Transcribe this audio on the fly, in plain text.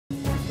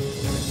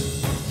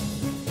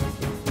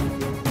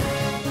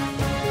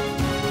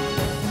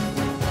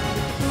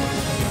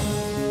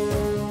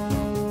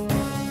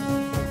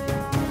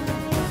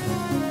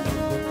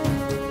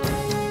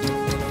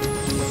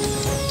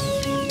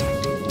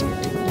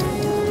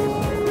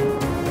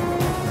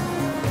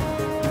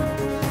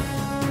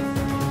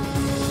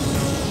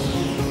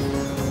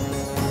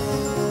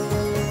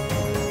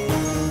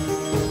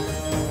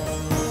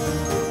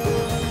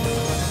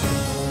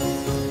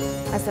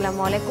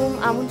আসসালামু আলাইকুম।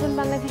 আমন্ত্রণ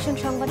বাংলাভিশন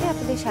সংবাদে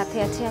আপনাদের সাথে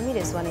আছি আমি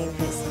রেজওয়ানা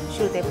ইদ্রিস।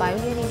 শুরুতে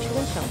পায়োনিয়ার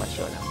ইন্স্যুরেন্স সংবাদ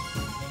শিরোনাম।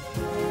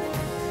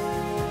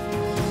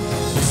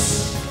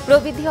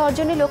 প্রবৃদ্ধি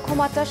অর্জনে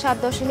লক্ষ্যমাত্রা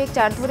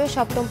 ৭.৪ ধরে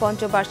সপ্তম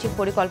পঞ্চবার্ষিক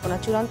পরিকল্পনা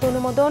চূড়ান্ত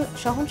অনুমোদন।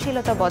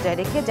 সহনশীলতা বজায়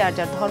রেখে যার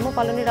যার ধর্ম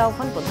পালনের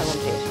আহ্বান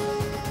প্রধানমন্ত্রীর।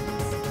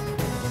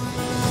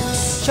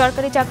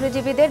 সরকারি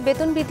চাকরিজীবীদের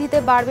বেতন বৃদ্ধিতে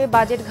বাড়বে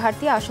বাজেট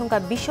ঘাটতি আশঙ্কা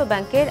বিশ্ব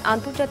ব্যাংকের।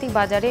 আন্তর্জাতিক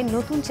বাজারে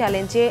নতুন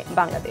চ্যালেঞ্জে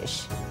বাংলাদেশ।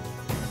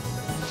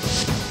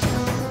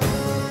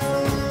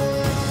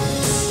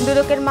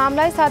 দুদকের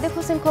মামলায় সাদেক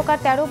হোসেন খোকার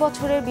 ১৩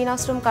 বছরের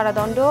বিনাশ্রম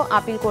কারাদণ্ড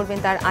আপিল করবেন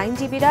তার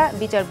আইনজীবীরা।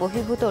 বিচার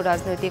বহির্ভূত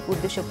রাজনৈতিক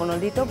উদ্দেশ্য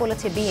প্রণোদিত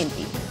বলেছে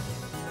বিএনপি।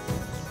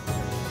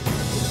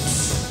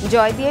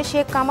 জয় দিয়ে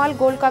শেখ কামাল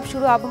গোল্ড কাপ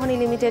শুরু আবাহনী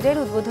লিমিটেডের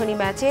উদ্বোধনী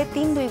ম্যাচে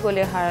 ৩-২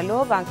 গোলে হারালো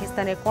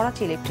পাকিস্তানের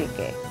করাচি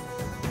ইলেকট্রিককে।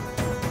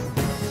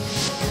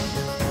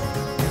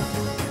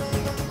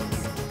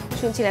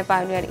 শুনছিলেন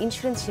পায়োনিয়ার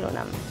ইন্স্যুরেন্স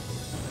শিরোনাম।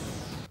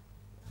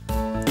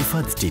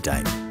 ইফাদ টি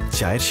টাইম,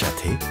 চায়ের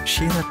সাথে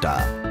সেরাটা।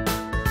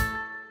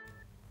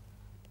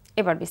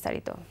 এবার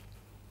বিস্তারিত।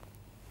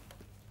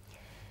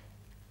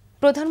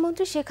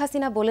 প্রধানমন্ত্রী শেখ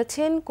হাসিনা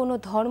বলেছেন, কোনো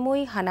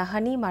ধর্মই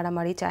হানাহানি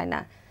মারামারি চায় না,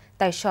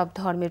 তাই সব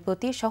ধর্মের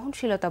প্রতি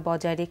সহনশীলতা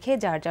বজায় রেখে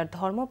যার যার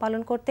ধর্ম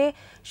পালন করতে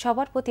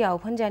সবার প্রতি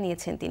আহ্বান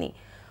জানিয়েছেন তিনি।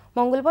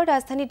 মঙ্গলবার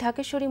রাজধানীর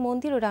ঢাকেশ্বরী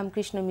মন্দির ও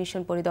রামকৃষ্ণ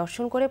মিশন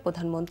পরিদর্শন করে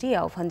প্রধানমন্ত্রী এই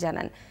আহ্বান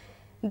জানান।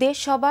 দেশ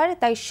সবার,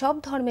 তাই সব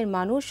ধর্মের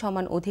মানুষ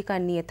সমান অধিকার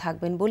নিয়ে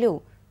থাকবেন বলেও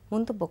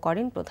মন্তব্য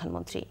করেন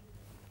প্রধানমন্ত্রী।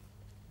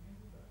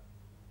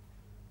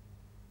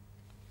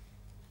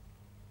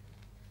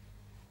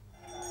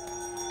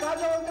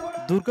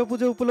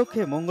 দুর্গাপূজা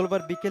উপলক্ষে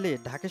মঙ্গলবার বিকেলে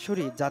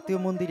ঢাকেশ্বরী জাতীয়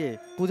মন্দিরে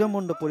পূজা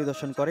মণ্ডপ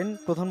পরিদর্শন করেন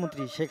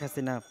প্রধানমন্ত্রী শেখ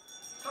হাসিনা।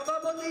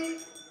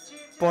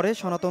 পরে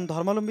সনাতন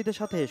ধর্মাবলম্বীদের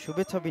সাথে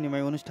শুভেচ্ছা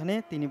বিনিময় অনুষ্ঠানে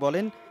তিনি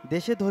বলেন,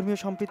 দেশে ধর্মীয়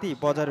সম্প্রীতি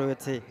বজায়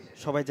রয়েছে,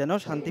 সবাই যেন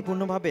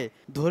শান্তিপূর্ণভাবে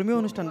ধর্মীয়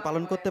অনুষ্ঠান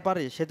পালন করতে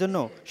পারে সেজন্য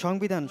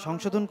সংবিধান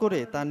সংশোধন করে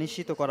তা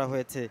নিশ্চিত করা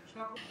হয়েছে।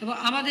 এবং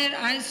আমাদের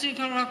আইন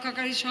শৃঙ্খলা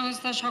রক্ষাকারী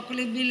সংস্থা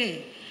সকলে মিলে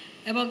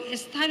এবং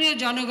স্থানীয়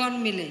জনগণ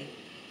মিলে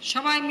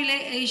সবাই মিলে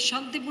এই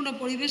শান্তিপূর্ণ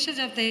পরিবেশে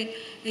যাতে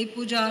এই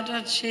পূজাটা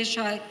শেষ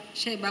হয়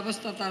সেই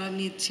ব্যবস্থা তারা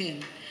নিচ্ছেন।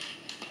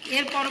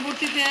 এর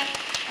পরবর্তীতে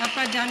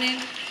আপনারা জানেন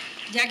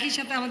যে একই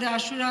সাথে আমাদের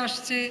আশুরা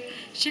আসছে,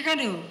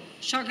 সেখানেও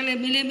সকলে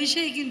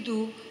মিলেমিশেই কিন্তু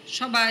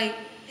সবাই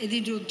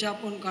এদিন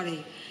উদযাপন করে।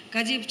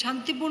 কাজেই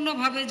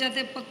শান্তিপূর্ণভাবে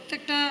যাতে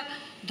প্রত্যেকটা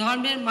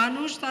ধর্মের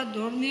মানুষ তার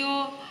ধর্মীয়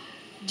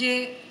যে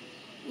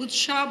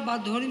উৎসব বা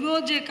ধর্মীয়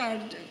যে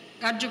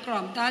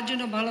কার্যক্রম তার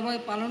জন্য ভালোভাবে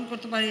পালন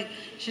করতে পারে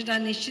সেটা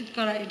নিশ্চিত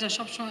করা, এটা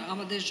সবসময়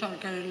আমাদের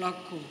সরকারের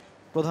লক্ষ্য।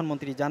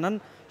 প্রধানমন্ত্রী জানান,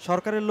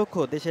 সরকারের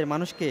লক্ষ্য দেশের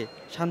মানুষকে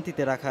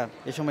শান্তিতে রাখা।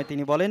 এ সময়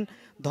তিনি বলেন,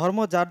 ধর্ম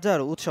যার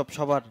যার উৎসব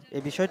সবার, এ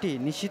বিষয়টি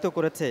নিশ্চিত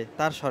করেছে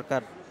তার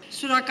সরকার।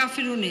 সূরা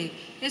কাফিরুনে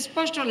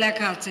স্পষ্ট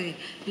লেখা আছে,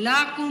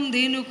 লাকুম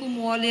দীনুকুম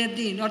ওয়ালিয়া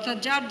দ্বীন, অর্থাৎ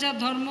যার যার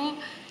ধর্ম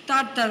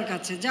তার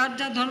কাছে, যার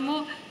যার ধর্ম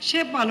সে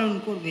পালন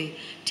করবে।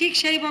 ঠিক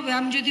সেইভাবে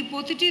আমি যদি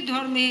প্রতিটি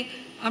ধর্মে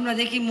আমরা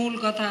দেখি মূল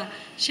কথা,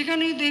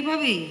 সেখানে কিন্তু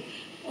এইভাবেই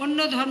অন্য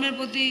ধর্মের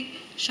প্রতি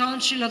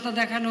সহনশীলতা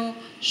দেখানো,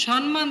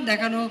 সম্মান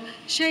দেখানো,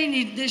 সেই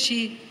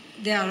নির্দেশই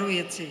দেওয়া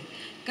রয়েছে।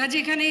 কাজে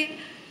এখানে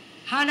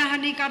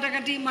হানাহানি,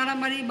 কাটাকাটি,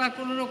 মারামারি বা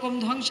কোনো রকম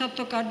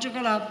ধ্বংসাত্মক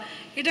কার্যকলাপ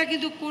এটা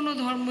কিন্তু কোনো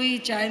ধর্মই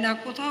চায় না,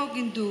 কোথাও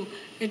কিন্তু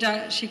এটা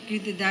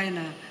স্বীকৃতি দেয়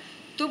না।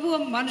 তবুও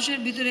মানুষের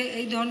ভিতরে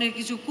এই ধরনের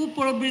কিছু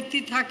কুপ্রবৃত্তি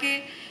থাকে,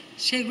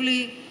 সেগুলি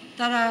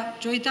তারা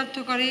চরিতার্থ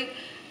করে।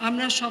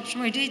 আমরা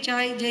সবসময় এটাই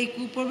চাই যে এই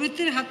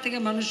কুপ্রবৃত্তির হাত থেকে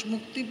মানুষ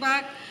মুক্তি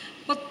পাক,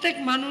 প্রত্যেক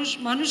মানুষ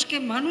মানুষকে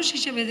মানুষ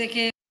হিসেবে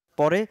দেখে।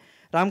 পরে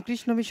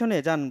রামকৃষ্ণ মিশনে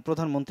যান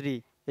প্রধানমন্ত্রী।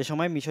 এ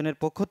সময় মিশনের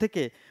পক্ষ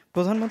থেকে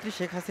প্রধানমন্ত্রী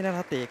শেখ হাসিনার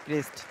হাতে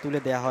ক্রেস্ট তুলে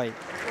দেয়া হয়।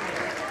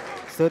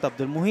 সৈয়দ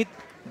আব্দুল মুহিত,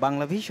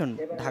 বাংলাভিশন,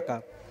 ঢাকা।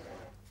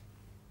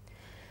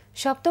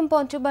 সপ্তম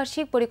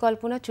পঞ্চবার্ষিক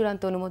পরিকল্পনা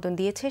চূড়ান্ত অনুমোদন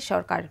দিয়েছে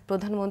সরকার।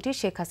 প্রধানমন্ত্রী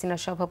শেখ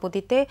হাসিনার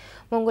সভাপতিত্বে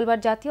মঙ্গলবার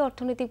জাতীয়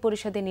অর্থনৈতিক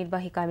পরিষদের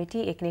নির্বাহী কমিটি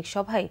একনেক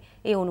সভায়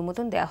এই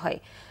অনুমোদন দেওয়া হয়।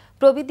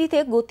 প্রবৃদ্ধিতে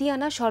গতি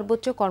আনা,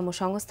 সর্বোচ্চ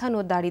কর্মসংস্থান ও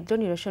দারিদ্র্য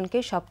নিরসনকে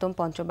সপ্তম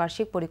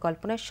পঞ্চবার্ষিক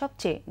পরিকল্পনায়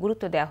সবচেয়ে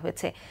গুরুত্ব দেওয়া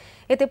হয়েছে।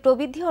 এতে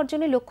প্রবৃদ্ধি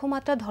অর্জনে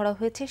লক্ষ্যমাত্রা ধরা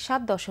হয়েছে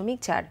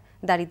 ৭.৪,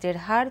 দারিদ্র্যের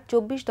হার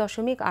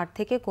 ২৪.৮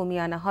 থেকে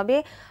কমিয়ে আনা হবে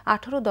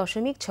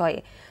 ১৮.৬,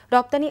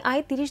 রপ্তানি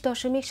আয়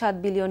 $৩০.৭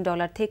 বিলিয়ন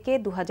থেকে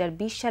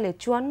 ২০২০ সালে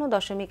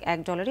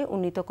 $৫৪.১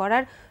 উন্নীত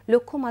করার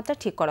লক্ষ্যমাত্রা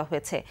ঠিক করা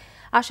হয়েছে।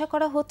 আশা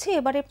করা হচ্ছে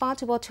এবারে ৫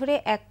 বছরে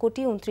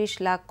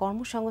 ১,২৯,০০,০০০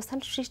 কর্মসংস্থান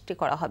সৃষ্টি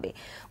করা হবে।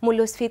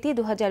 মূল্যস্ফীতি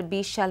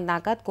 ২০২০ সাল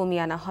নাগাদ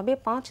কমিয়ে আনা হবে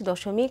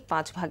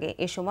 ৫.৫ ভাগে।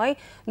 এ সময়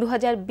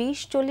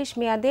 ২০২০-৪০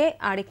 মেয়াদে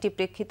আরেকটি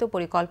প্রেক্ষিত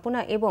পরিকল্পনা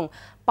এবং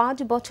 ৫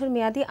 বছর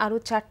মেয়াদী আরও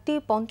 ৪টি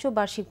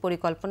পঞ্চবার্ষিক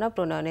পরিকল্পনা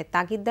প্রণয়নের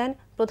তাগিদ দেন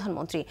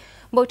প্রধানমন্ত্রী।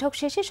 বৈঠক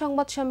শেষে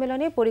সংবাদ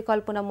সম্মেলনে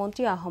পরিকল্পনা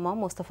মন্ত্রী আহমদ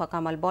মোস্তফা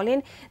কামাল বলেন,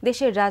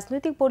 দেশের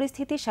রাজনৈতিক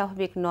পরিস্থিতি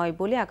স্বাভাবিক নয়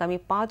বলে আগামী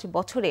 ৫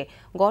 বছরে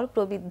গড়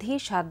প্রবৃদ্ধি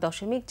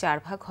 ৭.৪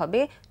 ভাগ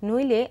হবে,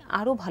 নইলে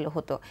আরও ভালো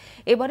হতো।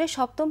 এবারে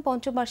সপ্তম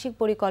পঞ্চবার্ষিক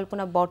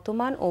পরিকল্পনা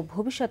বর্তমান ও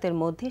ভবিষ্যতের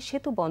মধ্যে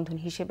সেতু বন্ধন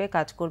হিসেবে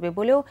কাজ করবে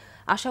বলেও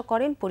আশা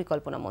করেন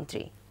পরিকল্পনা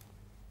মন্ত্রী।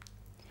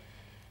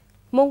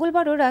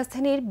 মঙ্গলবারও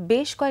রাজধানীর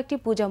বেশ কয়েকটি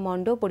পূজা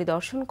মণ্ডপ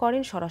পরিদর্শন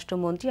করেন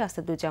স্বরাষ্ট্রমন্ত্রী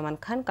আসাদুজ্জামান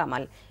খান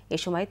কামাল। এ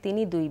সময়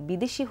তিনি 2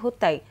 বিদেশি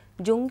হত্যায়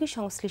জঙ্গি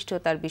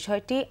সংশ্লিষ্টতার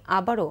বিষয়টি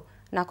আবারও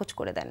নাকচ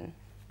করে দেন।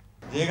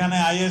 যেখানে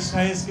আইএস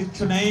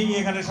কিচ্ছু নেই,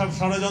 এখানে সব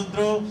ষড়যন্ত্র,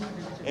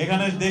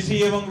 এখানে দেশি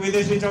এবং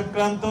বিদেশি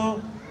চক্রান্ত।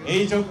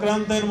 এই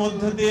চক্রান্তের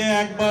মধ্যে দিয়ে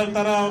একবার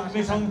তারা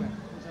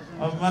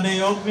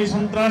অগ্নি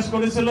সন্ত্রাস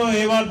করেছিল,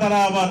 এবার তারা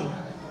আবার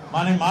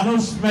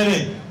মানুষ মেরে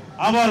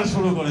আবার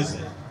শুরু করেছে।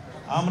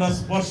 আমরা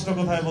স্পষ্ট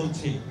কথায়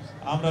বলছি,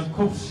 আমরা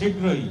খুব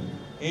শীঘ্রই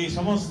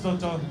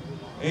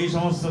এই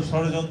সমস্ত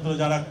ষড়যন্ত্র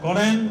যারা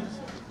করেন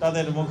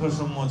তাদের মুখ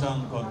সম্মোচন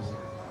করব।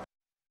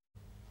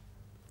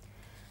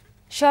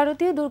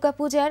 শারদীয়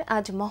দুর্গাপূজার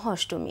আজ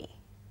মহাষ্টমী।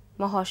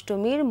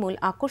 মহাষ্টমীর মূল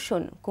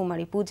আকর্ষণ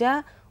কুমারী পূজা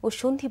ও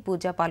সন্ধি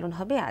পূজা পালন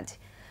হবে আজ।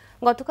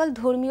 গতকাল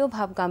ধর্মীয়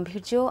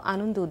ভাবগাম্ভীর্য,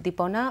 আনন্দ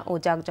উদ্দীপনা ও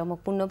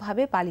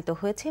জাঁকজমকপূর্ণভাবে পালিত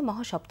হয়েছে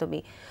মহাসপ্তমী।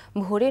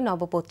 ভোরে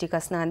নবপত্রিকা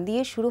স্নান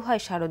দিয়ে শুরু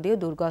হয় শারদীয়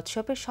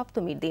দুর্গোৎসবের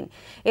সপ্তমীর দিন।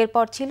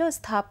 এরপর ছিল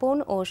স্থাপন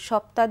ও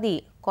সপ্তাদি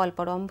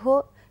কল্পারম্ভ,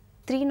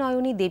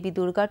 ত্রিনয়নী দেবী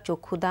দুর্গার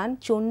চক্ষুদান,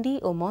 চণ্ডী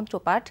ও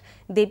মন্ত্রপাঠ,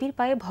 দেবীর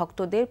পায়ে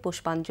ভক্তদের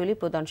পুষ্পাঞ্জলি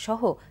প্রদান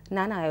সহ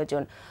নানা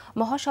আয়োজন।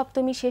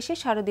 মহাসপ্তমী শেষে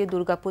শারদীয়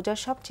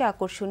দুর্গাপূজার সবচেয়ে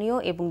আকর্ষণীয়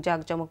এবং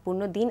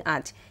জাঁকজমকপূর্ণ দিন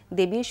আজ।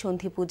 দেবীর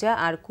সন্ধি পূজা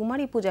আর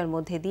কুমারী পূজার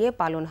মধ্যে দিয়ে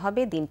পালন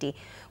হবে দিনটি।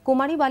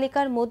 কুমারী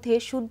বালিকার মধ্যে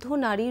শুদ্ধ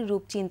নারীর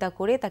রূপ চিন্তা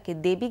করে তাকে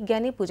দেবী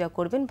জ্ঞানে পূজা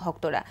করবেন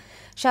ভক্তরা।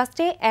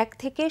 শাস্ত্রে 1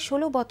 থেকে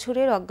 16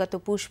 বছরের অজ্ঞাত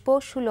পুষ্প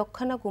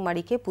সুলক্ষণা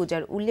কুমারীকে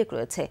পূজার উল্লেখ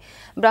রয়েছে।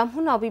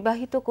 ব্রাহ্মণ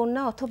অবিবাহিত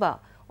কন্যা অথবা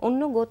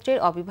অন্য গোত্রের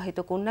অবিবাহিত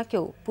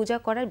কন্যাকেও পূজা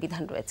করার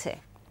বিধান রয়েছে।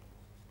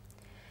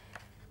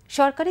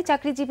 সরকারি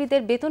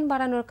চাকরিজীবীদের বেতন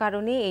বাড়ানোর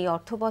কারণে এই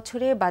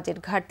অর্থবছরে বাজেট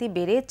ঘাটতি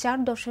বেড়ে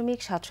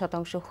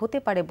 4.7% হতে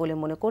পারে বলে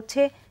মনে করছে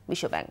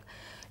বিশ্বব্যাংক।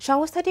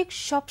 সংস্থাটির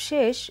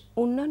সবশেষ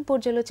উন্নয়ন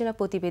পর্যালোচনা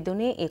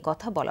প্রতিবেদনে এ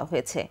কথা বলা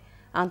হয়েছে।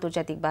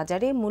 আন্তর্জাতিক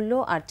বাজারে মূল্য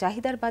আর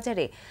চাহিদার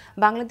বাজারে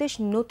বাংলাদেশ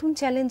নতুন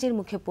চ্যালেঞ্জের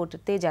মুখে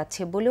পড়তে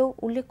যাচ্ছে বলেও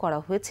উল্লেখ করা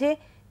হয়েছে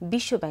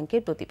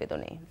বিশ্বব্যাংকের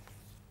প্রতিবেদনে।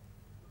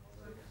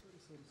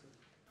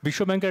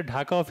 বিশ্বব্যাংকের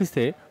ঢাকা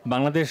অফিসে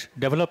বাংলাদেশ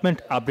ডেভেলপমেন্ট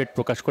আপডেট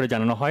প্রকাশ করে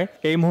জানানো হয়,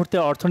 এই মুহূর্তে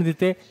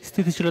অর্থনীতিতে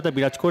স্থিতিশীলতা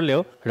বিরাজ করলেও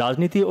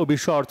রাজনীতি ও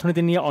বিশ্ব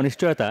অর্থনীতি নিয়ে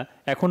অনিশ্চয়তা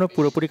এখনও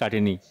পুরোপুরি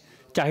কাটেনি।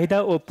 চাহিদা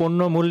ও পণ্য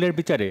মূল্যের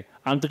বিচারে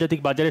আন্তর্জাতিক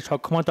বাজারে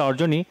সক্ষমতা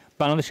অর্জনই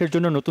বাংলাদেশের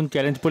জন্য নতুন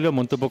চ্যালেঞ্জ বলেও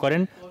মন্তব্য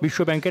করেন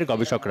বিশ্বব্যাংকের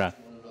গবেষকরা।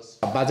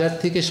 বাজার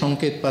থেকে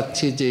সংকেত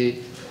পাচ্ছি যে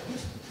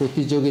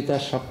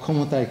প্রতিযোগিতার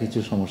সক্ষমতায় কিছু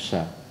সমস্যা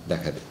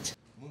দেখা দিচ্ছে।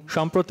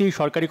 সম্প্রতি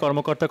সরকারি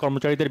কর্মকর্তা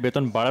কর্মচারীদের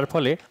বেতন বাড়ার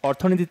ফলে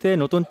অর্থনীতিতে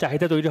নতুন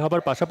চাহিদা তৈরি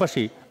হবার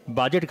পাশাপাশি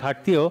বাজেট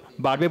ঘাটতিও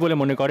বাড়বে বলে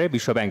মনে করে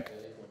বিশ্বব্যাংক।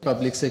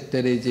 পাবলিক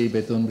সেক্টরে যে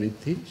বেতন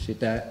বৃদ্ধি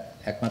সেটা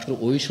একমাত্র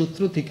ওই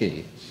সূত্র থেকে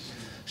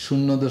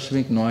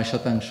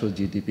 0.9%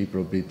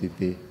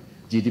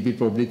 জিডিপি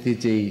প্রবৃদ্ধির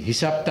যে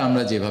হিসাবটা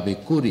আমরা যেভাবে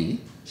করি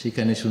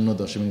সেখানে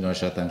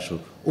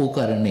 0.9% ও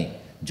কারণে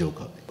যোগ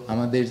হবে।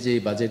 আমাদের যে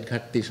বাজেট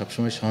ঘাটতি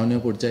সবসময়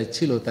সহনীয় পর্যায়ে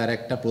ছিল, তার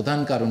একটা প্রধান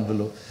কারণ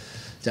হলো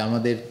যে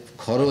আমাদের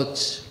খরচ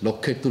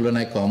লক্ষ্যের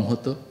তুলনায় কম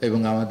হতো এবং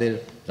আমাদের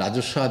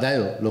রাজস্ব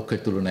আদায়ও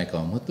লক্ষ্যের তুলনায়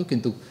কম হতো,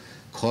 কিন্তু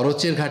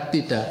খরচের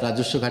ঘাটতিটা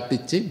রাজস্ব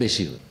ঘাটতির চেয়ে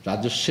বেশি হতো।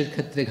 রাজস্বের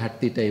ক্ষেত্রে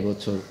ঘাটতিটা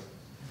এবছর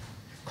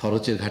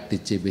খরচের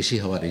ঘাটতির চেয়ে বেশি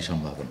হওয়ার এই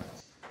সম্ভাবনা।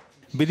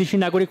 বিদেশি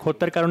নাগরিক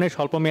হত্যার কারণে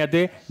স্বল্প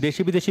মেয়াদে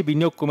দেশি বিদেশি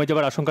বিনিয়োগ কমে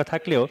যাওয়ার আশঙ্কা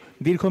থাকলেও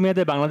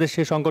দীর্ঘমেয়াদে বাংলাদেশ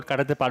সে সংকট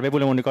কাটাতে পারবে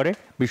বলে মনে করে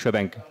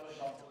বিশ্বব্যাংক।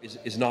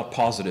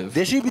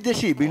 দেশি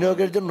বিদেশি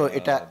বিনিয়োগের জন্য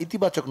এটা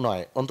ইতিবাচক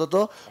নয়, অন্তত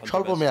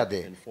স্বল্প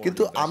মেয়াদে।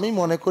 কিন্তু আমি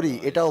মনে করি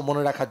এটাও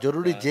মনে রাখা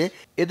জরুরি যে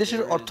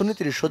এদেশের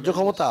অর্থনীতির সহ্য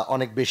ক্ষমতা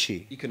অনেক বেশি।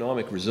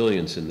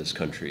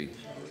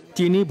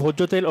 চিনি,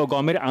 ভোজ্য তেল ও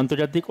গমের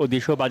আন্তর্জাতিক ও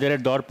দেশীয়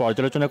বাজারের দর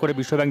পর্যালোচনা করে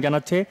বিশ্বব্যাংক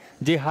জানাচ্ছে,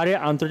 যে হারে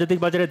আন্তর্জাতিক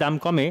বাজারে দাম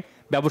কমে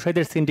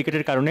ব্যবসায়ীদের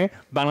সিন্ডিকেটের কারণে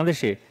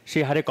বাংলাদেশে সে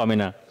হারে কমে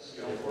না।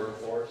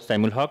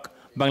 সাইমুল হক,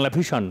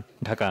 বাংলাভিশন,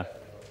 ঢাকা।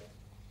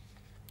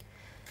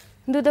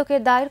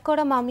 দুদকের দায়ের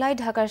করা মামলায়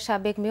ঢাকার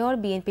সাবেক মেয়র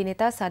বিএনপি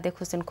নেতা সাদেক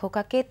হোসেন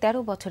খোকাকে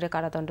 13 বছরের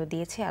কারাদণ্ড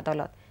দিয়েছে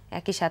আদালত।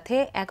 একই সাথে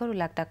 11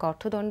 লাখ টাকা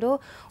অর্থদণ্ড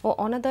ও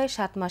অনাদায়ে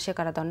 7 মাসের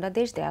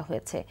কারাদণ্ডাদেশ দেওয়া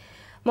হয়েছে।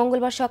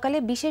 মঙ্গলবার সকালে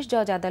বিশেষ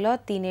জজ আদালত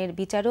 3-এর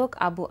বিচারক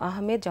আবু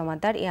আহমেদ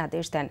জমাদ্দার এ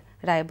আদেশ দেন।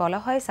 রায়ে বলা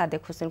হয়,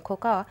 সাদেক হোসেন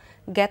খোকা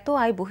জ্ঞাত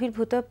আয়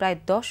বহির্ভূত প্রায়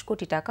 10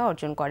 কোটি টাকা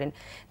অর্জন করেন।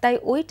 তাই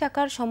ওই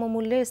টাকার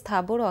সমমূল্যের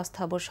স্থাবর ও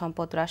অস্থাবর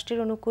সম্পদ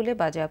রাষ্ট্রের অনুকূলে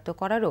বাজেয়াপ্ত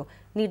করারও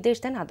নির্দেশ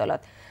দেন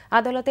আদালত।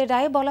 আদালতের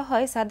রায়ে বলা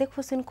হয়, সাদেক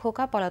হোসেন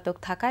খোকা পলাতক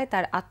থাকায়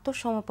তার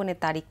আত্মসমর্পণের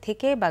তারিখ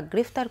থেকে বা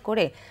গ্রেফতার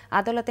করে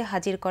আদালতে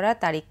হাজির করার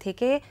তারিখ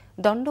থেকে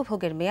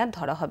দণ্ডভোগের মেয়াদ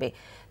ধরা হবে।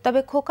 তবে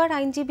খোকার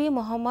আইনজীবী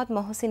মোহাম্মদ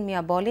মহসিন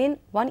মিয়া বলেন,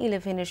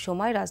 1/11-এর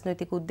সময়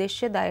রাজনৈতিক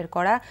উদ্দেশ্যে দায়ের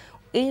করা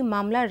এই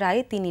মামলার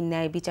রায়ে তিনি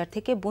ন্যায় বিচার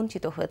থেকে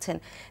বঞ্চিত হয়েছেন।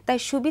 তাই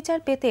সুবিচার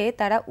পেতে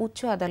তারা উচ্চ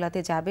আদালতে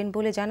যাবেন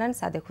বলে জানান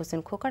সাদেক হোসেন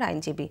খোকার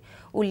আইনজীবী।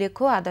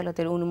 উল্লেখ্য,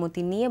 আদালতের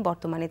অনুমতি নিয়ে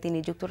বর্তমানে তিনি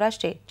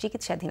যুক্তরাষ্ট্রে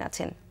চিকিৎসাধীন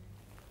আছেন।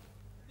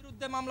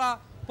 বিরুদ্ধে মামলা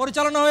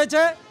পরিচালনা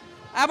হয়েছে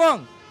এবং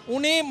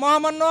উনি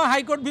মহামান্য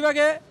হাইকোর্ট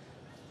বিভাগে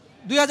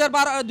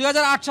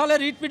 2008 সালে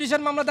রিট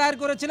পিটিশন মামলা দায়ের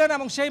করেছিলেন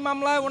এবং সেই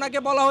মামলায় ওনাকে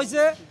বলা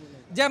হয়েছে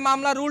যে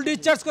মামলা রুল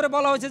ডিসচার্জ করে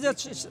বলা হয়েছে যে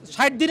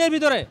 60 দিনের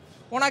ভিতরে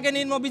ওনাকে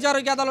নিম্ন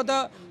বিচারিক আদালতে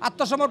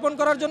আত্মসমর্পণ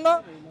করার জন্য।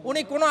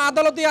 উনি কোনো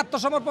আদালতেই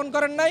আত্মসমর্পণ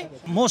করেন নাই।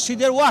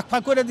 মসজিদের ওয়াকফা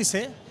করে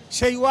দিছে,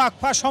 সেই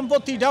ওয়াকফা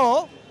সম্পত্তিটাও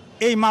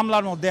এই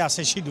মামলার মধ্যে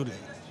আছে শিডিউলে।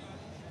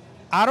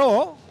 আরও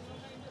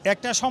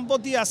একটা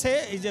সম্পত্তি আছে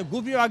এই যে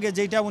গুপিবাগে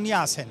যেটা উনি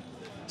আছেন,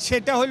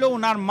 সেটা হলো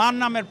ওনার মার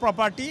নামের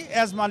প্রপার্টি,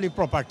 এজমালি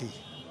প্রপার্টি,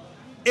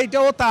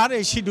 এইটাও তার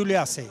এই শিডিউলে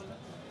আছে।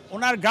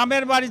 ওনার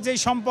গ্রামের বাড়ির যেই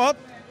সম্পদ,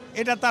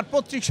 এটা তার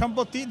পৈতৃক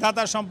সম্পত্তি,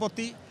 দাদার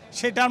সম্পত্তি,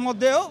 সেটার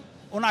মধ্যেও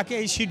ওনাকে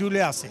এই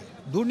শিডিউলে আছে।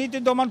 দুর্নীতি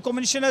দমন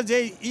কমিশনে যে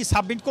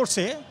সাবমিট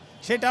করছে,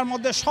 সেটার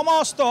মধ্যে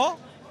সমস্ত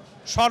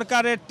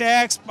সরকারের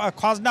ট্যাক্স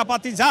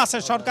খজনাপাতি যা আছে,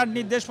 সরকার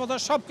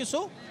নির্দেশপত্র সব কিছু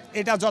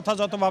এটা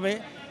যথাযথভাবে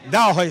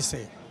দেওয়া হয়েছে।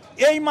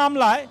 এই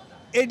মামলায়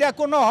এইটা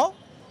কোনো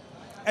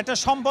একটা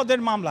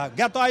সম্পদের মামলা,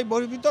 জ্ঞাত আয়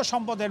বহির্ভূত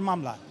সম্পদের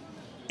মামলা,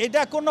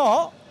 এটা কোনো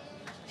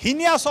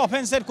হিনিয়াস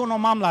অফেন্সের কোনো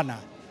মামলা না।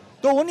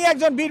 তো উনি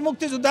একজন বীর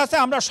মুক্তিযোদ্ধা আছে,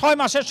 আমরা 6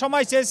 মাসের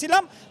সময়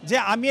চেয়েছিলাম যে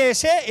আমি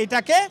এসে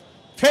এটাকে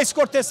ফেস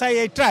করতে চাই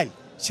এই ট্রায়াল,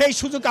 সেই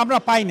সুযোগ আমরা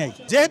পাই নাই।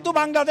 যেহেতু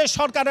বাংলাদেশ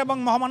সরকার এবং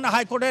মহামান্য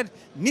হাইকোর্টের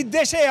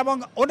নির্দেশে এবং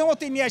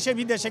অনুমতি নিয়ে এসে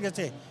বিদেশে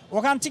গেছে,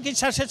 ওখান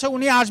চিকিৎসা শেষে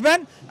উনি আসবেন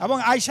এবং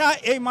আইসা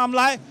এই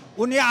মামলায়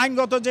উনি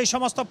আইনগত যে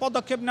সমস্ত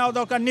পদক্ষেপ নেওয়া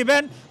দরকার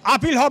নেবেন,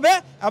 আপিল হবে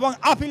এবং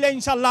আপিলে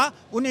ইনশাল্লাহ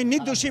উনি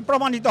নির্দোষী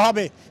প্রমাণিত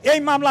হবে। এই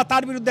মামলা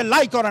তার বিরুদ্ধে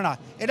লাই করে না,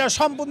 এটা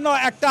সম্পূর্ণ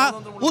একটা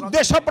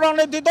উদ্দেশ্য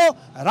প্রণোদিত,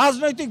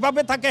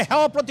 রাজনৈতিকভাবে তাকে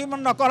হেয়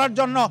প্রতিপন্ন করার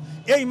জন্য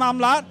এই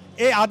মামলার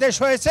এই আদেশ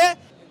হয়েছে।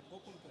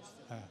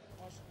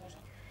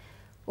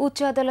 উচ্চ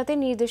আদালতের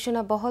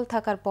নির্দেশনা বহাল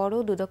থাকার পরও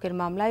দুদকের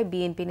মামলায়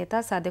বিএনপি নেতা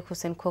সাদেক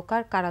হোসেন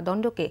খোকার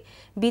কারাদণ্ডকে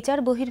বিচার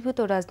বহির্ভূত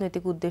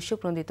রাজনৈতিক উদ্দেশ্য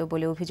প্রণোদিত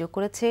বলে অভিযোগ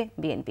করেছে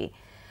বিএনপি।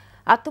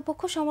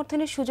 আত্মপক্ষ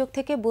সমর্থনের সুযোগ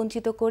থেকে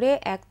বঞ্চিত করে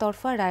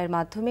একতরফা রায়ের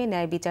মাধ্যমে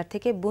ন্যায় বিচার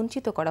থেকে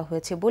বঞ্চিত করা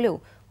হয়েছে বলেও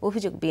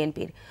অভিযোগ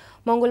বিএনপির।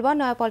 মঙ্গলবার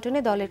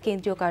নয়াপল্টনে দলের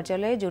কেন্দ্রীয়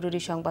কার্যালয়ে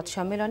জরুরি সংবাদ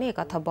সম্মেলনে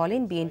একথা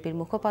বলেন বিএনপির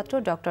মুখপাত্র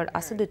ডক্টর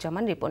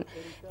আসাদুজ্জামান রিপন।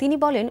 তিনি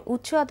বলেন,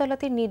 উচ্চ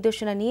আদালতের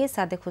নির্দেশনা নিয়ে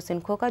সাদেক হোসেন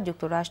খোকা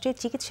যুক্তরাষ্ট্রে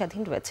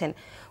চিকিৎসাধীন রয়েছেন।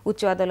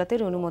 উচ্চ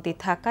আদালতের অনুমতি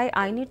থাকায়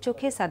আইনের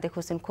চোখে সাদেক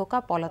হোসেন খোকা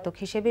পলাতক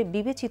হিসেবে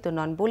বিবেচিত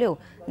নন বলেও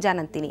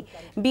জানান তিনি।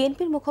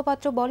 বিএনপির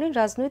মুখপাত্র বলেন,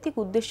 রাজনৈতিক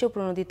উদ্দেশ্য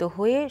প্রণোদিত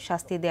হয়ে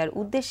শাস্তি দেওয়ার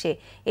উদ্দেশ্যে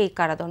এই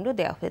কারাদণ্ড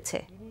দেওয়া হয়েছে।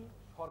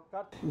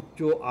 উচ্চ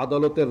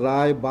আদালতের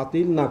রায়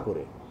বাতিল না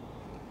করে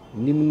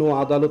নিম্ন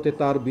আদালতে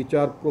তার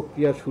বিচার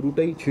প্রক্রিয়া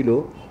শুরুটাই ছিল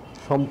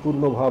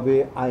সম্পূর্ণভাবে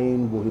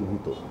আইন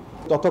বহির্ভূত।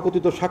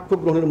 তথাকথিত সাক্ষ্য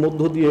গ্রহণের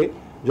মধ্য দিয়ে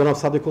জনাব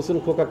সাদেক হোসেন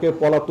খোকাকে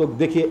পলাতক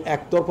দেখে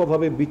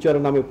একতরফাভাবে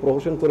বিচারের নামে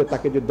প্রহসন করে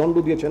তাকে যে দণ্ড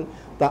দিয়েছেন,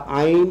 তা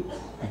আইন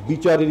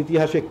বিচারের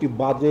ইতিহাসে একটি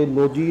বাজে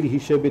নজির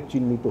হিসেবে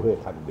চিহ্নিত হয়ে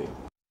থাকবে।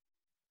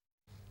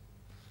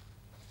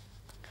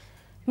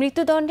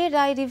 মৃত্যুদণ্ডের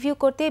রায় রিভিউ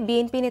করতে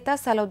বিএনপি নেতা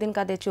সালাউদ্দিন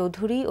কাদের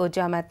চৌধুরী ও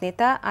জামায়াত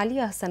নেতা আলী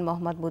আহসান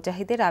মোহাম্মদ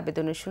মুজাহিদের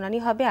আবেদনের শুনানি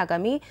হবে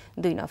আগামী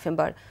 2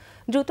 নভেম্বর।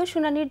 দ্রুত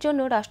শুনানির জন্য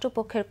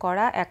রাষ্ট্রপক্ষের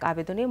করা এক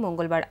আবেদনে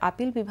মঙ্গলবার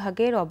আপিল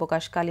বিভাগের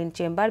অবকাশকালীন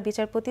চেম্বার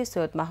বিচারপতি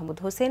সৈয়দ মাহমুদ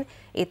হোসেন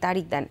এ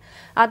তারিখ দেন।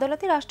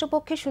 আদালতে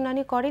রাষ্ট্রপক্ষে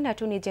শুনানি করেন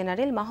অ্যাটর্নি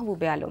জেনারেল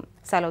মাহবুবে আলম।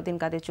 সালাউদ্দিন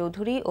কাদের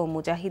চৌধুরী ও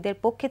মুজাহিদের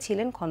পক্ষে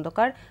ছিলেন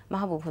খন্দকার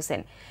মাহবুব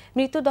হোসেন।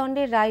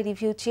 মৃত্যুদণ্ডের রায়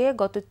রিভিউ চেয়ে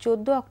গত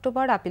 14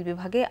 অক্টোবর আপিল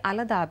বিভাগে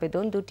আলাদা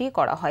আবেদন দুটি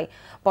করা হয়।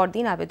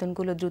 পরদিন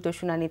আবেদনগুলো দ্রুত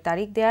শুনানির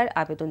তারিখ দেওয়ার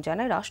আবেদন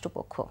জানায়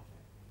রাষ্ট্রপক্ষ।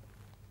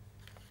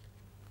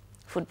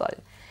 ফুটবল।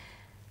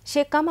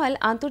 শেখ কামাল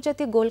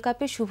আন্তর্জাতিক গোল্ড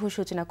কাপের শুভ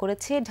সূচনা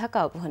করেছে ঢাকা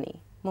আবাহনী।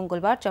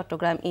 মঙ্গলবার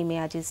চট্টগ্রাম ইমে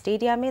আজিজ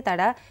স্টেডিয়ামে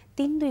তারা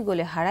 3-2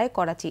 গোলে হারায়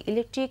করাচি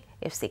ইলেকট্রিক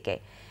এফসিকে।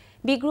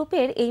 বি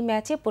গ্রুপের এই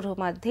ম্যাচে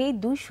প্রথমার্ধেই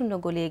 2-0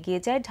 গোলে এগিয়ে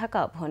যায় ঢাকা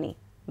আবাহনী।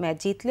 ম্যাচ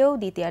জিতলেও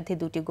দ্বিতীয়ার্ধে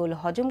 2টি গোল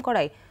হজম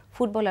করায়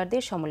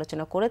ফুটবলারদের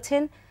সমালোচনা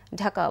করেছেন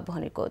ঢাকা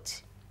আবাহনীর কোচ।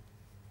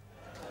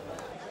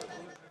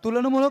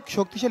 তুলনামূলক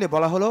শক্তিশালী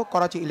বলা হলো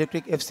করাচি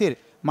ইলেকট্রিক এফসির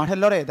মাঠের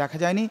লড়াইয়ে দেখা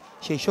যায়নি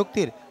সেই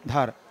শক্তির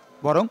ধার,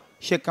 বরং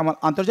শেখ কামাল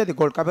আন্তর্জাতিক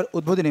গোল্ড কাপের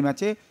উদ্বোধনী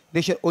ম্যাচে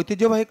দেশের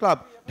ঐতিহ্যবাহী ক্লাব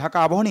ঢাকা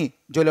আবাহনী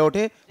জ্বলে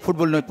ওঠে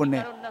ফুটবল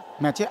নৈপুণ্যে।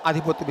 ম্যাচে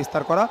আধিপত্য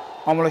বিস্তার করা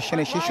অমলেশ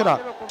সেনের শিষ্যরা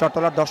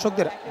চট্টলার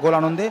দর্শকদের গোল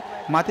আনন্দে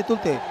মাতি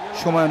তুলতে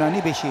সময় নেয়নি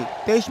বেশি।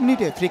 23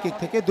 মিনিটে ফ্রি কিক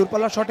থেকে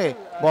দূরপাল্লার শটে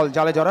বল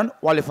জালে জড়ান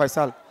ওয়ালি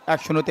ফয়সাল।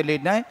 1-0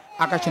 লিড নেয়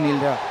আকাশে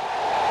নীলরা।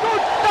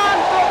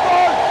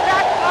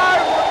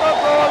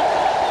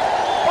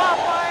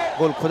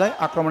 গোল খোঁজায়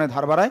আক্রমণে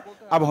ধার বাড়ায়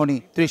আবাহনী।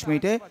 30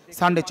 মিনিটে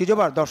সানডে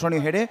চিজোবার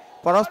দর্শনীয় হেডে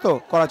পরাস্ত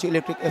করাচি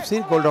ইলেকট্রিক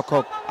এফসির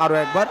গোলরক্ষক। আরও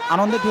একবার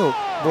আনন্দের ঢেউ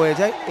বয়ে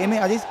যায় এম এ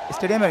আজিজ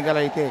স্টেডিয়ামের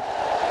গ্যালারিতে।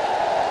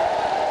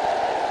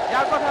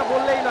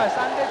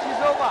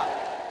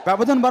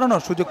 ব্যবধান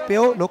বাড়ানোর সুযোগ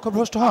পেয়েও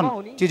লক্ষ্যভ্রষ্ট হন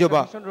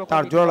চিজোবা।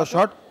 তার জোরালো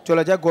শট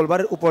চলে যায়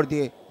গোলবারের উপর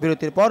দিয়ে।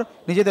 বিরতির পর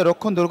নিজেদের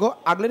রক্ষণ দুর্গ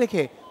আগলে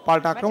রেখে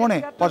পাল্টা আক্রমণে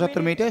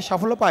 75 মিনিটে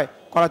সাফল্য পায়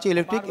করাচি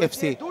ইলেকট্রিক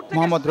এফসি।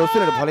 মোহাম্মদ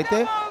রসুলের ভলিতে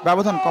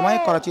ব্যবধান কমায়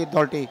করাচির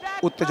দলটি।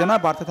 উত্তেজনা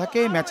বাড়তে থাকে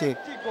ম্যাচে,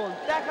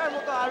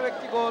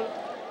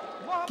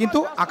 কিন্তু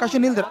আকাশে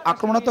নীলদের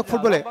আক্রমণাত্মক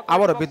ফুটবলে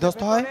আবারও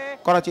বিধ্বস্ত হয়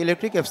করাচি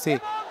ইলেকট্রিক এফসি।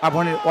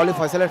 আবাহনীর ওয়ালি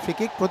ফয়সালের ফ্রি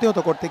কিক প্রতিহত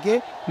করতে গিয়ে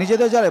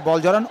নিজেদের জালে বল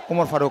জড়ান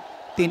ওমর ফারুক।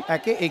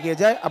 3-1 এগিয়ে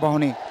যায়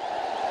আবাহনী।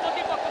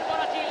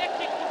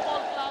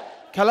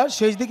 খেলার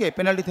শেষ দিকে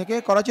পেনাল্টি থেকে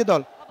করাচি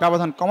দল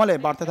ব্যবধান কমালে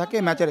বাড়তে থাকে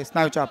ম্যাচের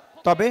স্নায়ুচাপ।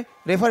 তবে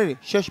রেফারির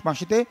শেষ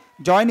বাঁশিতে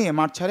জয় নিয়ে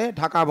মাঠ ছাড়ে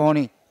ঢাকা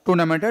আবাহনী।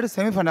 টুর্নামেন্টের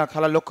সেমিফাইনাল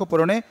খেলার লক্ষ্য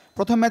পূরণে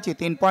প্রথম ম্যাচে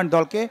 3 পয়েন্ট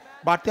দলকে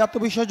বাড়তি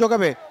আত্মবিশ্বাস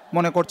যোগাবে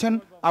মনে করছেন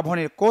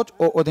আবাহনীর কোচ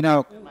ও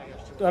অধিনায়ক।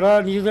 তারা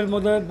নিজেদের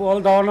মধ্যে বল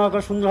দেওয়া না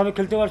করে সুন্দরভাবে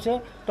খেলতে পারছে,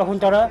 তখন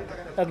তারা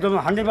একদম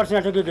 100%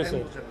 অ্যাটাকে গেছে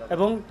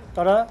এবং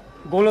তারা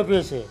গোলও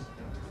পেয়েছে।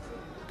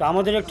 তো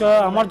আমাদের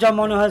আমার যা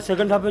মনে হয়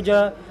সেকেন্ড হাফে যা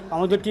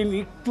আমাদের টিম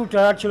একটু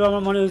টায়ার্ড ছিল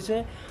আমার মনে হয়েছে,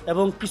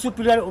 এবং কিছু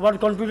প্লেয়ার ওভার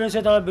কনফিডেন্সে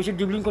তারা বেশি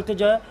ড্রিবলিং করতে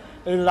যায়,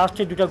 এই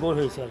লাস্টে 2টা গোল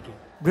হয়েছে আর কি।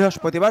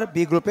 বৃহস্পতিবার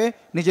বি গ্রুপে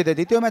নিজেদের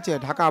দ্বিতীয় ম্যাচে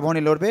ঢাকা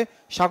আবাহনী লড়বে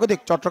স্বাগতিক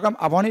চট্টগ্রাম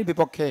আবাহনীর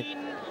বিপক্ষে।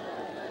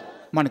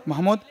 মানিক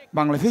মাহমুদ,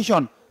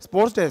 বাংলাভিশন,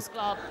 স্পোর্টস ডেস্ক।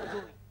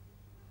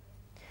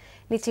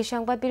 নিচ্ছি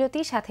সংবাদ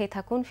বিরতি, সাথেই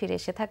থাকুন, ফিরে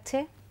এসে থাকছে।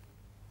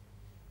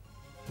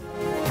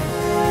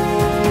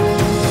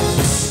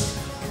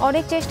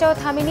 অনেক চেষ্টাও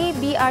থামেনি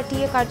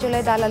বিআরটিএ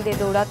কার্যালয়ে দালালদের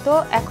দৌরাত্ম,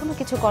 এখনো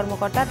কিছু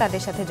কর্মকর্তা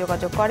তাদের সাথে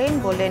যোগাযোগ করেন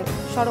বললেন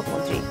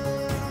সড়কমন্ত্রী।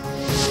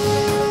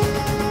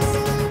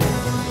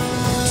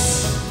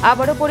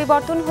 আবারও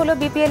পরিবর্তন হলো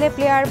বিপিএল এ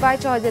প্লেয়ার বাই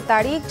চয়েসের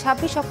তারিখ,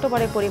 26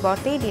 অক্টোবরের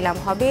পরিবর্তেই নিলাম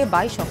হবে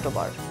 22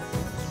 অক্টোবর।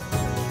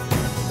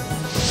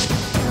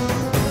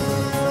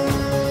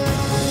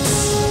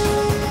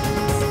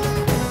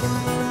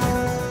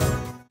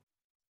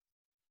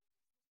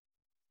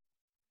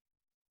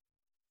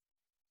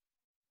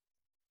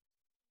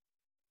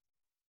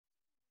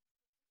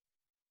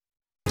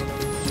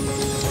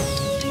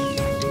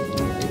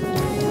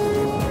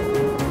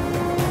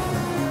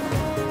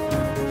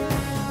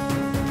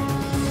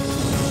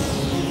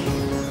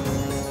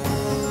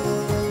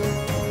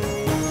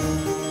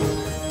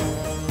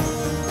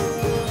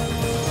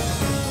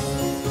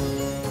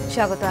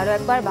 স্বাগত আরও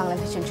একবার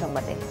বাংলাভিশন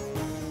সংবাদে।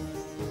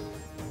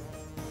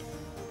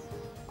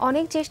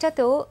 অনেক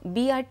চেষ্টাতেও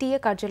বিআরটিএ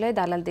কার্যালয়ে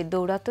দালালদের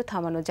দৌরাত্ম্য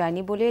থামানো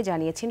যায়নি বলে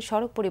জানিয়েছেন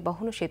সড়ক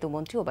পরিবহন ও সেতু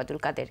মন্ত্রী ওবায়দুল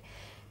কাদের।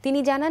 তিনি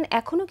জানান,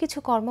 এখনও কিছু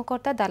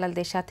কর্মকর্তা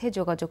দালালদের সাথে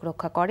যোগাযোগ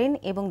রক্ষা করেন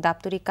এবং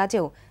দাপ্তরিক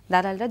কাজেও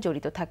দালালরা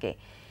জড়িত থাকে।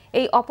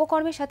 এই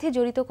অপকর্মের সাথে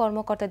জড়িত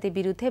কর্মকর্তাদের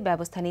বিরুদ্ধে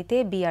ব্যবস্থা নিতে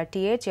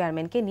বিআরটিএর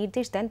চেয়ারম্যানকে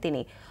নির্দেশ দেন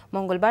তিনি।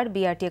 মঙ্গলবার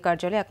বিআরটিএ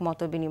কার্যালয়ে এক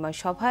মতবিনিময়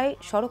সভায়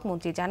সড়ক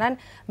মন্ত্রী জানান,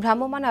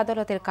 ভ্রাম্যমাণ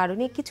আদালতের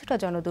কারণে কিছুটা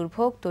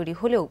জনদুর্ভোগ তৈরি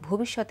হলেও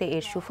ভবিষ্যতে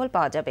এর সুফল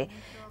পাওয়া যাবে।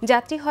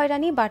 যাত্রী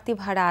হয়রানি, বাড়তি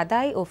ভাড়া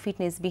আদায় ও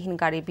ফিটনেসবিহীন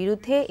গাড়ির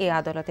বিরুদ্ধে এ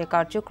আদালতের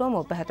কার্যক্রম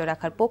অব্যাহত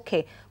রাখার পক্ষে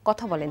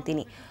কথা বলেন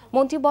তিনি।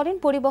 মন্ত্রী বলেন,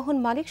 পরিবহন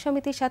মালিক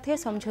সমিতির সাথে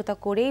সমঝোতা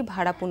করেই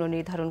ভাড়া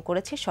পুনর্নির্ধারণ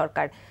করেছে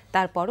সরকার,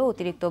 তারপরও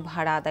অতিরিক্ত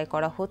ভাড়া আদায়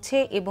করা হচ্ছে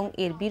এবং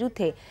এর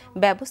বিরুদ্ধে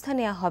ব্যবস্থা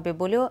নেওয়া হবে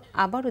বলেও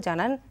আবারও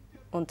জানান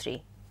মন্ত্রী।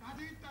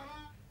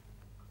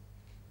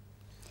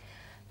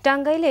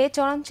 টাঙ্গাইলে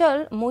চরাঞ্চল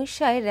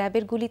মৈশায়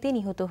র্যাবের গুলিতে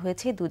নিহত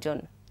হয়েছে 2 জন।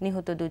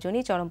 নিহত 2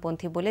 জনই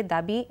চরমপন্থী বলে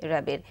দাবি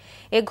র্যাবের।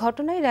 এ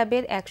ঘটনায়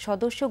র্যাবের এক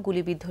সদস্য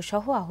গুলিবিদ্ধ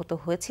সহ আহত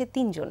হয়েছে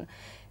 3 জন।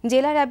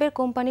 জেলা র্যাবের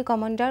কোম্পানি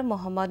কমান্ডার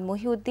মোহাম্মদ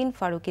মহিউদ্দিন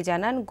ফারুকি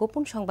জানান,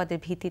 গোপন সংবাদের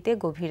ভিত্তিতে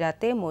গভীর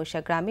রাতে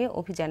মৈশা গ্রামে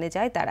অভিযানে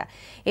যায় তারা।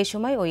 এ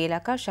সময় ওই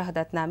এলাকার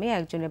শাহাদাত নামে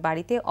একজনের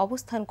বাড়িতে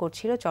অবস্থান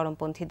করছিল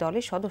চরমপন্থী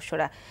দলের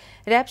সদস্যরা।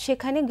 র্যাব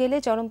সেখানে গেলে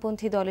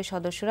চরমপন্থী দলের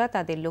সদস্যরা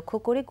তাদের লক্ষ্য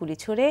করে গুলি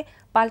ছোড়ে।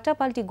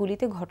 পাল্টাপাল্টি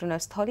গুলিতে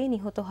ঘটনাস্থলেই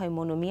নিহত হয়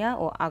মনু মিয়া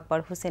ও আকবর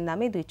হোসেন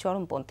নামে 2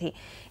 চরমপন্থী।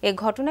 এ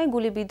ঘটনায়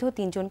গুলিবিদ্ধ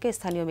 3 জনকে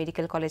স্থানীয়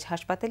মেডিকেল কলেজ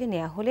হাসপাতালে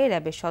নেওয়া হলে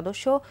র্যাবের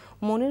সদস্য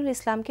মনিরুল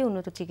ইসলামকে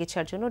উন্নত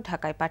চিকিৎসার জন্য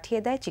ঢাকায়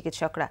পাঠিয়ে দেয়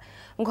চিকিৎসকরা।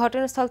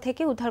 ঘটনাস্থল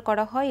থেকে উদ্ধার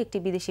করা হয় একটি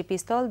বিদেশি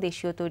পিস্তল,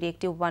 দেশীয় তৈরি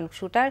একটি 1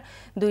 শুটার,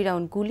 2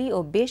 রাউন্ড গুলি ও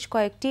বেশ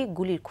কয়েকটি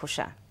গুলির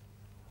খোসা।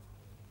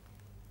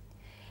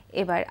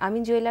 এবার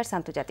আমিন জুয়েলার্স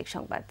আন্তর্জাতিক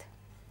সংবাদ।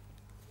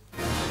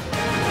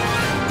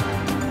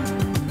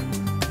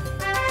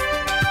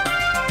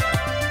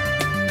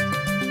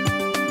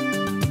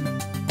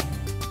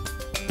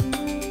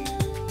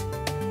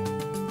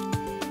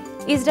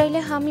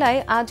 ইসরায়েলে হামলায়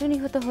আজও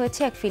নিহত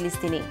হয়েছে এক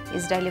ফিলিস্তিনি।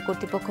 ইসরায়েলি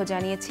কর্তৃপক্ষ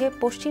জানিয়েছে,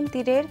 পশ্চিম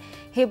তীরের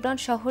হেব্রন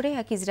শহরে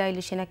এক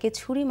ইসরায়েলি সেনাকে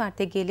ছুরি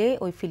মারতে গেলে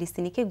ওই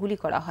ফিলিস্তিনিকে গুলি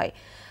করা হয়।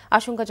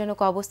 আশঙ্কাজনক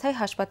অবস্থায়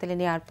হাসপাতালে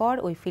নেওয়ার পর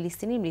ওই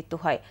ফিলিস্তিনির মৃত্যু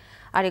হয়।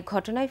 আরেক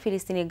ঘটনায়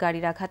ফিলিস্তিনের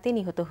গাড়ির আঘাতে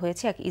নিহত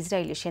হয়েছে এক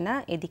ইসরায়েলি সেনা।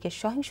 এদিকে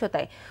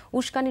সহিংসতায়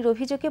উস্কানির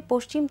অভিযোগে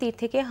পশ্চিম তীর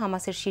থেকে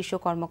হামাসের শীর্ষ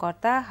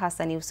কর্মকর্তা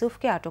হাসান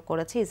ইউসুফকে আটক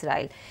করেছে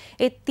ইসরায়েল।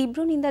 এর তীব্র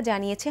নিন্দা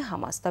জানিয়েছে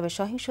হামাস। তবে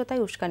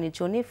সহিংসতায় উস্কানির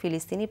জন্য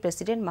ফিলিস্তিনি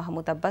প্রেসিডেন্ট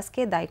মাহমুদ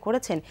আব্বাসকে দায়ী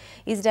করেছেন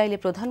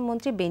ইসরায়েলের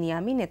প্রধানমন্ত্রী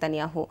বেনিয়ামিন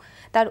নেতানিয়াহু।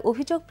 তার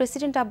অভিযোগ,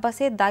 প্রেসিডেন্ট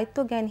আব্বাসের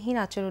দায়িত্বজ্ঞানহীন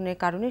আচরণের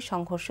কারণে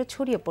সংঘর্ষ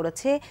ছড়িয়ে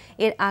পড়েছে।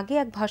 এর আগে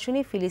এক ভাষণে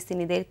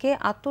ফিলিস্তিনিদেরকে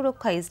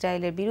আত্মরক্ষা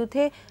ইসরায়েলের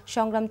বিরুদ্ধে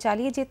সংগ্রাম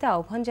চালিয়ে যেতে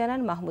আহ্বান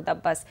জানান মাহমুদ আব্বাস।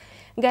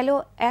 গেল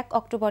 1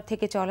 অক্টোবর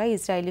থেকে চলা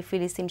ইসরায়েলি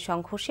ফিলিস্তিন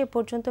সংঘর্ষে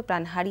পর্যন্ত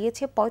প্রাণ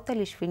হারিয়েছে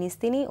 45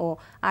 ফিলিস্তিনি ও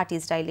 8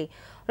 ইসরায়েলি।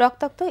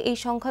 রক্তাক্ত এই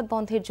সংঘাত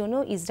বন্ধের জন্য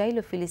ইসরায়েল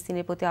ও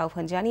ফিলিস্তিনের প্রতি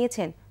আহ্বান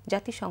জানিয়েছেন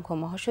জাতিসংঘ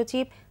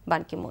মহাসচিব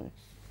বান কি মুন।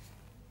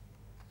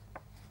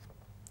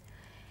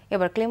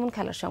 এবার ক্লেমন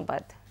খেলার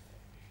সংবাদ।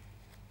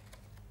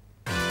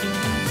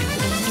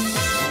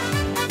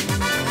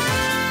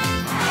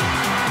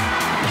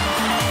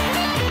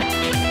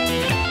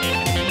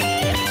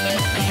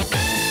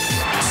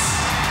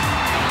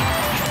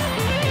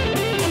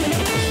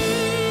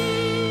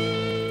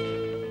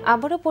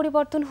 আবারও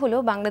পরিবর্তন হলো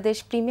বাংলাদেশ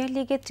প্রিমিয়ার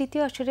লিগের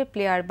তৃতীয় আসরের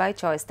প্লেয়ার বাই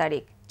চয়েস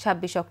তারিখ।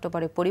 ২৬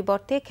 অক্টোবরের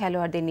পরিবর্তে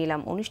খেলোয়াড়দের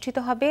নিলাম অনুষ্ঠিত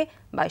হবে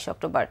 ২২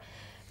 অক্টোবর।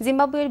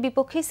 জিম্বাবুয়ের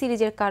বিপক্ষে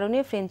সিরিজের কারণে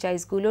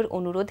ফ্র্যাঞ্চাইজগুলোর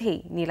অনুরোধেই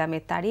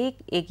নিলামের তারিখ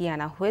এগিয়ে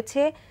আনা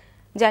হয়েছে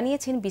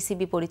জানিয়েছেন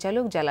বিসিবি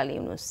পরিচালক জালাল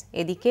ইউনুস।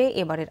 এদিকে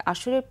এবারের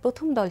আসরের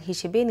প্রথম দল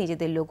হিসেবে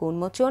নিজেদের লোগো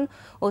উন্মোচন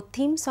ও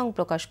থিম সং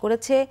প্রকাশ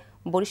করেছে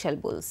বরিশাল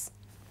বুলস।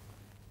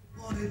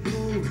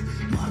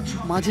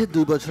 মাঝে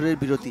 ২ বছরের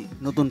বিরতি,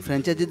 নতুন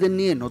ফ্র্যাঞ্চাইজিদের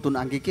নিয়ে নতুন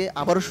আঙ্গিকে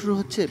আবারও শুরু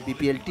হচ্ছে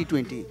বিপিএল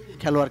টি20।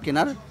 খেলোয়াড়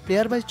কেনার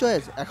প্লেয়ার বাই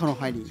চয়েস এখনও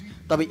হয়নি,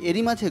 তবে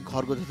এরই মাঝে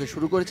ঘর গোছাতে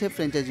শুরু করেছে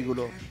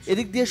ফ্র্যাঞ্চাইজিগুলো।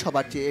 এদিক দিয়ে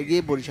সবার চেয়ে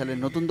এগিয়ে বরিশালের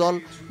নতুন দল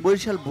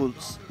বরিশাল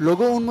বুলস।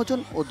 লোগো উন্মোচন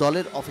ও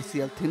দলের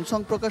অফিসিয়াল থিম সং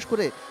প্রকাশ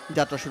করে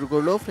যাত্রা শুরু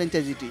করলো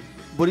ফ্র্যাঞ্চাইজিটি।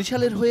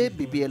 বরিশালের হয়ে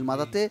বিপিএল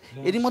মাতাতে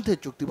এরই মধ্যে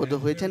চুক্তিবদ্ধ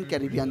হয়েছেন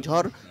ক্যারিবিয়ান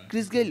ঝড়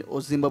ক্রিস গেইল ও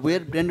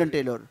জিম্বাবুয়ের ব্রেন্ডন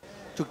টেইলর।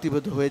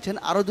 চুক্তিবদ্ধ হয়েছেন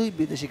আরও 2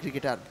 বিদেশি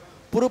ক্রিকেটার।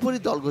 পুরোপুরি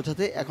দল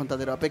গোছাতে এখন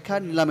তাদের অপেক্ষা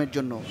নিলামের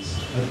জন্য।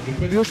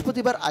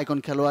 বৃহস্পতিবার আইকন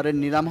খেলোয়াড়ের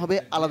নিলাম হবে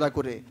আলাদা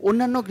করে।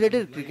 অন্যান্য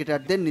গ্রেডের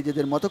ক্রিকেটারদের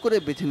নিজেদের মতো করে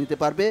বেছে নিতে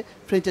পারবে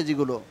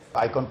ফ্র্যাঞ্চাইজিগুলো।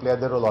 আইকন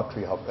প্লেয়ারদেরও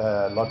লটারি হবে,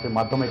 লটারির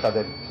মাধ্যমে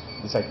তাদের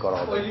ডিসাইড করা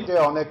হবে। যে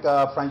অনেক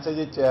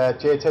ফ্র্যাঞ্চাইজি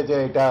চেয়েছে যে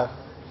এটা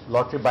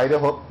লটারির বাইরে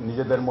হোক,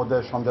 নিজেদের মধ্যে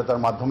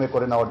সমঝোতার মাধ্যমে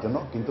করে নেওয়ার জন্য,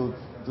 কিন্তু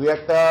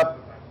 2-1টা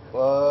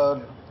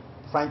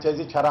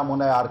ফ্র্যাঞ্চাইজি ছাড়া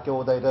মনে হয় আর কেউ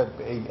ওদের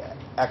এই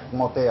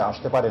একমতে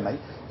আসতে পারে নাই,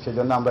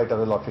 সেজন্য আমরা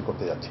এটাকে লটারি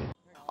করতে যাচ্ছি।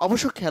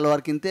 অবশ্য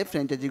খেলোয়াড় কিনতে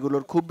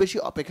ফ্র্যাঞ্চাইজিগুলোর খুব বেশি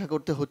অপেক্ষা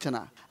করতে হচ্ছে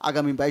না।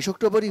 আগামী 22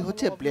 অক্টোবরই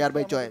হচ্ছে প্লেয়ার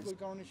বাই চয়েস।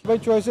 বাই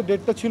চয়েসের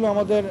ডেটটা ছিল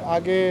আমাদের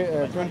আগে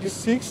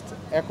 26,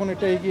 এখন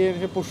এটা এগিয়ে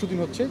এসে পরশুদিন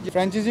হচ্ছে।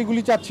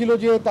 ফ্র্যাঞ্চাইজিগুলি চাচ্ছিল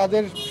যে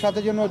তাদের সাথে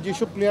যেন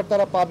যেসব প্লেয়ার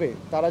তারা পাবে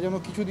তারা যেন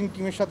কিছুদিন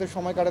টিমের সাথে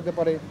সময় কাটাতে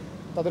পারে।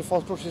 তাদের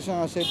ফার্স্ট সেশন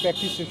আছে,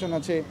 প্র্যাকটিস সেশন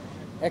আছে,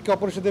 একে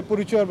অপরের সাথে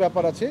পরিচয়ের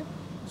ব্যাপার আছে।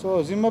 সো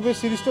জিম্বাবুয়ে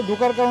সিরিজটা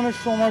ঢোকার কারণে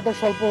সময়টা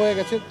স্বল্প হয়ে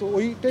গেছে, তো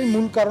ওইটাই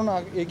মূল কারণ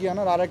এগিয়ে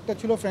আনার। আর একটা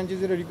ছিল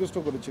ফ্র্যাঞ্চাইজিরা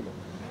রিকোয়েস্টও করেছিল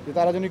যে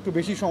তারা যেন একটু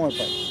বেশি সময়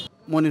পায়।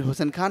 মনির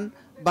হোসেন খান,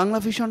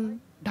 বাংলাভিশন,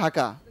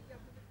 ঢাকা।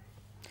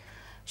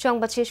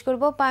 সংবাদ শেষ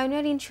করব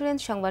পায়োনিয়ার ইন্স্যুরেন্স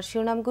সংবাদ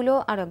শিরোনামগুলো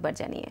আরও একবার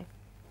জানিয়ে।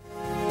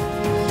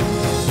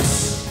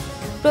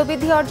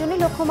 প্রবৃদ্ধি অর্জনে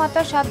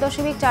লক্ষ্যমাত্রা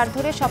 7.4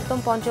 ধরে সপ্তম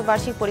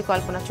পঞ্চবার্ষিক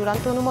পরিকল্পনা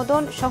চূড়ান্ত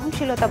অনুমোদন।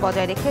 সহনশীলতা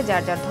বজায় রেখে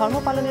যার যার ধর্ম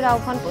পালনের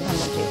আহ্বান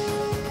প্রধানমন্ত্রী।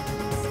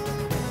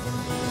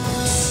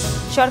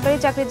 সরকারি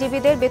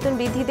চাকরিজীবীদের বেতন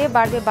বৃদ্ধিতে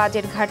বাড়বে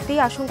বাজেট ঘাটতি,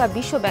 আশঙ্কা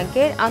বিশ্ব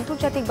ব্যাংকের।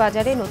 আন্তর্জাতিক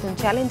বাজারে নতুন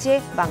চ্যালেঞ্জে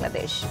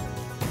বাংলাদেশ।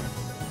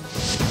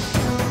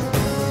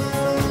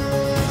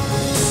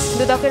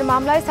 দুদকের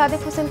মামলায়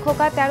সাদেক হোসেন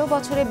খোকা 13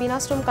 বছরের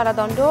বিনাশ্রম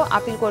কারাদণ্ড।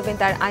 আপিল করবেন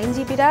তার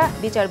আইনজীবীরা।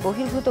 বিচার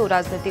বহির্ভূত ও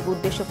রাজনৈতিক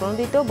উদ্দেশ্য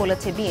প্রণোদিত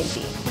বলেছে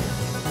বিএনপি।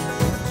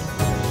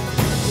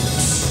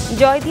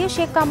 জয় দিয়ে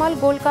শেখ কামাল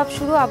গোল্ড কাপ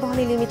শুরু।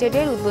 আবাহনী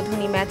লিমিটেডের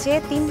উদ্বোধনী ম্যাচে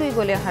 3-2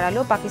 গোলে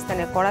হারালো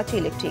পাকিস্তানের করাচি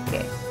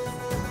ইলেকট্রিককে।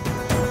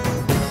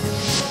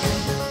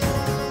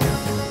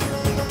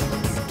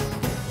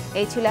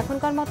 এই ছিল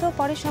এখনকার মতো।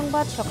 পরের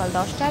সংবাদ সকাল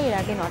 10টায়, এর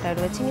আগে 9টায়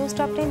রয়েছে নিউজ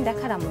টপ 10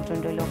 দেখার আমন্ত্রণ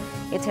রইল।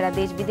 এছাড়া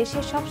দেশ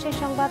বিদেশের সবশেষ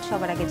সংবাদ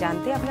সবার আগে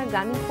জানতে আপনার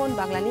গ্রামীণ ফোন,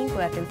 বাংলা লিংক ও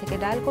এয়ারটেল থেকে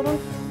ডায়াল করুন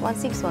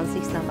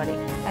 1616 নম্বরে।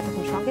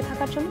 এতক্ষণ সঙ্গে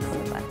থাকার জন্য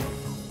ধন্যবাদ।